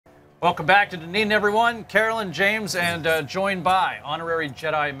Welcome back to Dunedin, everyone. Carolyn, James, and joined by honorary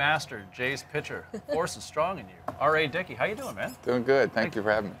Jedi Master, Jay's pitcher. Force is strong in you. R.A. Dickey, how you doing, man? Doing good. Thank you for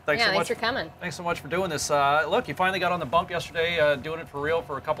having me. Thanks so much for coming. Thanks so much for doing this. Look, you finally got on the bump yesterday, doing it for real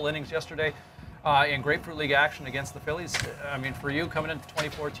for a couple innings yesterday in Grapefruit League action against the Phillies. I mean, for you coming into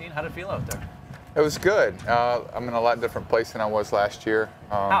 2014, how did it feel out there? It was good. I'm in a lot different place than I was last year.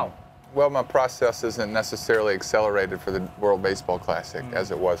 How? Well, my process isn't necessarily accelerated for the World Baseball Classic as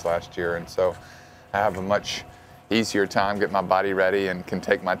it was last year, and so I have a much easier time getting my body ready and can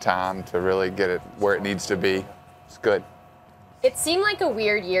take my time to really get it where it needs to be. It's good. It seemed like a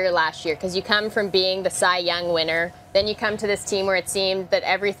weird year last year because you come from being the Cy Young winner, then you come to this team where it seemed that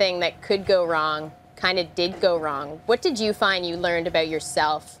everything that could go wrong kind of did go wrong. What did you find you learned about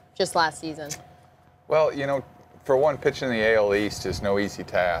yourself just last season? Well, you know, for one, pitching in the AL East is no easy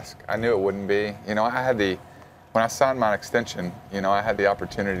task. I knew it wouldn't be. You know, when I signed my extension, you know, I had the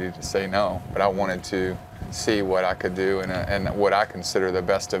opportunity to say no, but I wanted to see what I could do in what I consider the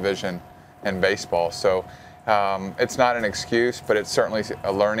best division in baseball. So it's not an excuse, but it's certainly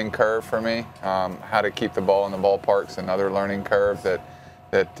a learning curve for me. How to keep the ball in the ballpark's another learning curve that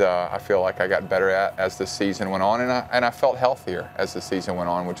I feel like I got better at as the season went on, and I felt healthier as the season went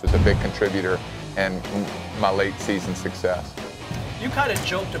on, which was a big contributor in my late season success. You kind of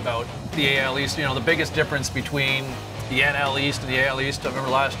joked about the AL East, you know, the biggest difference between the NL East and the AL East. I remember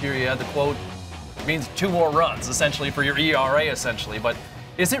last year you had the quote, it means 2 more runs, essentially, for your ERA, essentially. But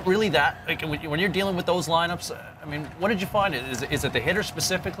is it really that, like, when you're dealing with those lineups, I mean, what did you find? Is it the hitter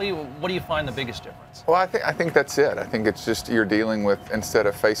specifically? What do you find the biggest difference? Well, I think that's it. I think it's just you're dealing with, instead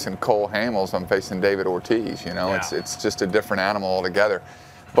of facing Cole Hamels, I'm facing David Ortiz. You know, Yeah. it's just a different animal altogether.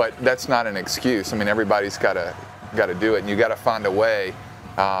 But that's not an excuse. I mean, everybody's got to do it, and you got to find a way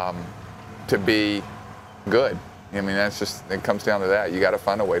to be good. I mean, that's just, it comes down to that. You got to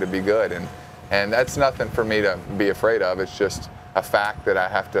find a way to be good, and that's nothing for me to be afraid of. It's just a fact that I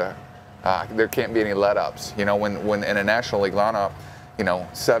have to. There can't be any let-ups. You know, when in a National League lineup, you know,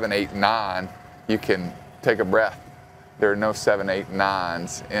 7, 8, 9, you can take a breath. There are no 7, 8,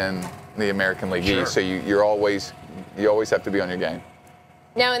 9s in the American League Sure. East, so you always have to be on your game.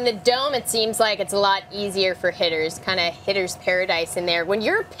 Now, in the Dome, it seems like it's a lot easier for hitters, kind of hitter's paradise in there. When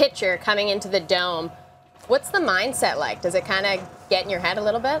you're a pitcher coming into the Dome, what's the mindset like? Does it kind of get in your head a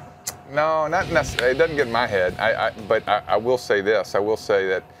little bit? No, not necessarily. It doesn't get in my head. But I will say this. I will say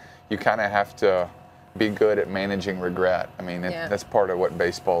that you kind of have to be good at managing regret. I mean, that's part of what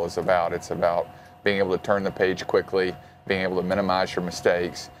baseball is about. It's about being able to turn the page quickly, being able to minimize your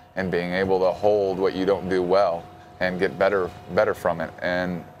mistakes, and being able to hold what you don't do well and get better from it.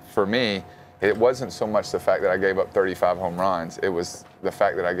 And for me, it wasn't so much the fact that I gave up 35 home runs. It was the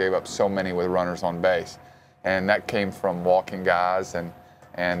fact that I gave up so many with runners on base. And that came from walking guys. And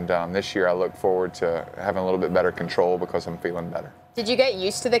this year I look forward to having a little bit better control because I'm feeling better. Did you get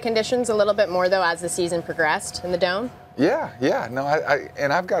used to the conditions a little bit more, though, as the season progressed in the Dome? Yeah. No,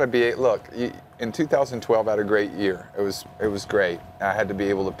 and I've got to be, look, in 2012 I had a great year. It was great. I had to be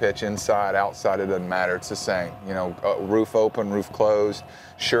able to pitch inside, outside, it doesn't matter. It's the same. You know, roof open, roof closed.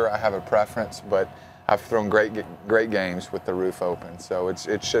 Sure, I have a preference, but I've thrown great games with the roof open, so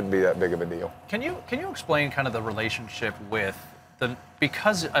it shouldn't be that big of a deal. Can you explain kind of the relationship with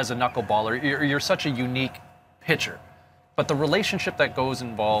because as a knuckleballer, you're such a unique pitcher, but the relationship that goes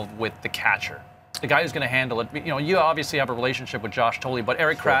involved with the catcher, the guy who's going to handle it. You know, you obviously have a relationship with Josh Tolley, but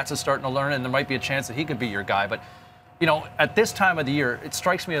Eric Kratz is starting to learn, and there might be a chance that he could be your guy. But, you know, at this time of the year, it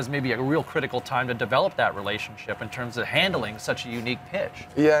strikes me as maybe a real critical time to develop that relationship in terms of handling such a unique pitch.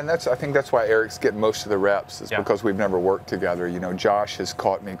 Yeah, and I think that's why Eric's getting most of the reps, is because we've never worked together. You know, Josh has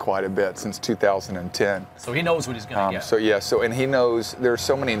caught me quite a bit since 2010. So he knows what he's going to get. And he knows there's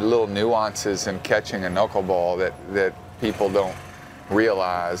so many little nuances in catching a knuckleball that people don't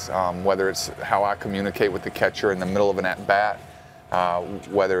realize, whether it's how I communicate with the catcher in the middle of an at-bat,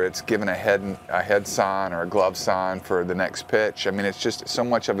 whether it's giving a head sign or a glove sign for the next pitch. I mean, it's just so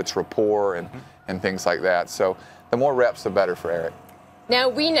much of it's rapport and things like that. So the more reps, the better for Eric. Now,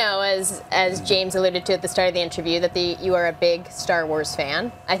 we know, as James alluded to at the start of the interview, that you are a big Star Wars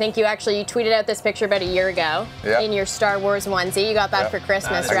fan. I think you tweeted out this picture about a year ago in your Star Wars onesie. You got that for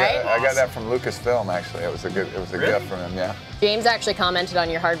Christmas, right? I got that from Lucasfilm, actually. It was a gift from him, yeah. James actually commented on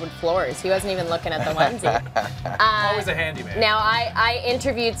your hardwood floors. He wasn't even looking at the onesie. Always a handyman. Now, I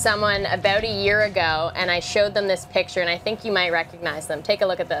interviewed someone about a year ago, and I showed them this picture, and I think you might recognize them. Take a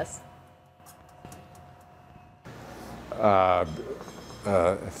look at this.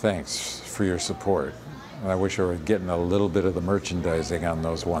 Thanks for your support. I wish I were getting a little bit of the merchandising on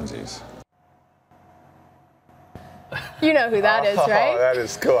those onesies. You know who that is, right? Oh, that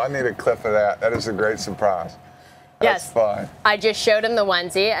is cool. I need a clip of that. That is a great surprise. That's fun. I just showed him the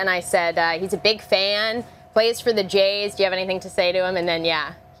onesie, and I said he's a big fan, plays for the Jays. Do you have anything to say to him? And then,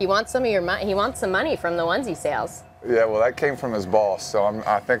 yeah, he wants some of your money. He wants some money from the onesie sales. Yeah, well, that came from his boss, so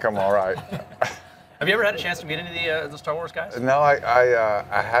I think I'm all right. Have you ever had a chance to meet any of the Star Wars guys? No, I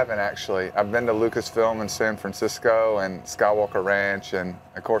haven't actually. I've been to Lucasfilm in San Francisco and Skywalker Ranch, and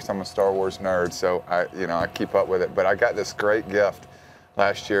of course I'm a Star Wars nerd, so I keep up with it. But I got this great gift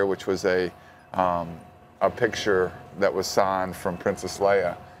last year, which was a picture that was signed from Princess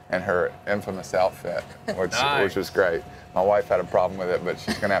Leia in her infamous outfit, which was great. My wife had a problem with it, but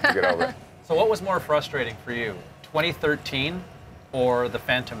she's gonna have to get over it. So what was more frustrating for you, 2013 or The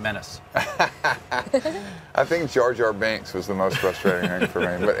Phantom Menace? I think Jar Jar Binks was the most frustrating thing for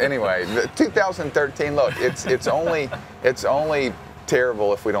me. But anyway, 2013. Look, it's only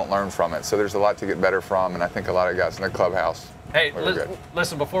terrible if we don't learn from it. So there's a lot to get better from, and I think a lot of guys in the clubhouse. Hey,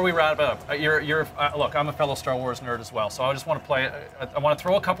 listen. Before we wrap up, look. I'm a fellow Star Wars nerd as well, so I just want to play. I want to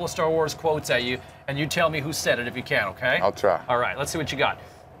throw a couple of Star Wars quotes at you, and you tell me who said it if you can. Okay? I'll try. All right. Let's see what you got.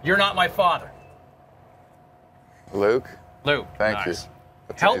 You're not my father. Luke. Luke. Thank you.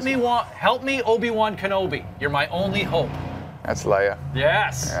 Help me, Obi-Wan Kenobi. You're my only hope. That's Leia.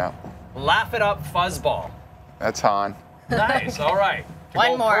 Yes. Yeah. Laugh it up, fuzzball. That's Han. Nice. All right.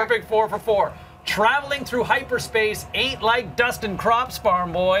 One more. Perfect 4 for 4. Traveling through hyperspace ain't like dusting crops,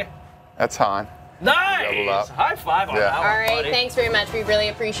 farm boy. That's Han. Nice. High five on that one, All right. buddy. Thanks very much. We really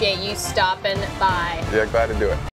appreciate you stopping by. Yeah, glad to do it.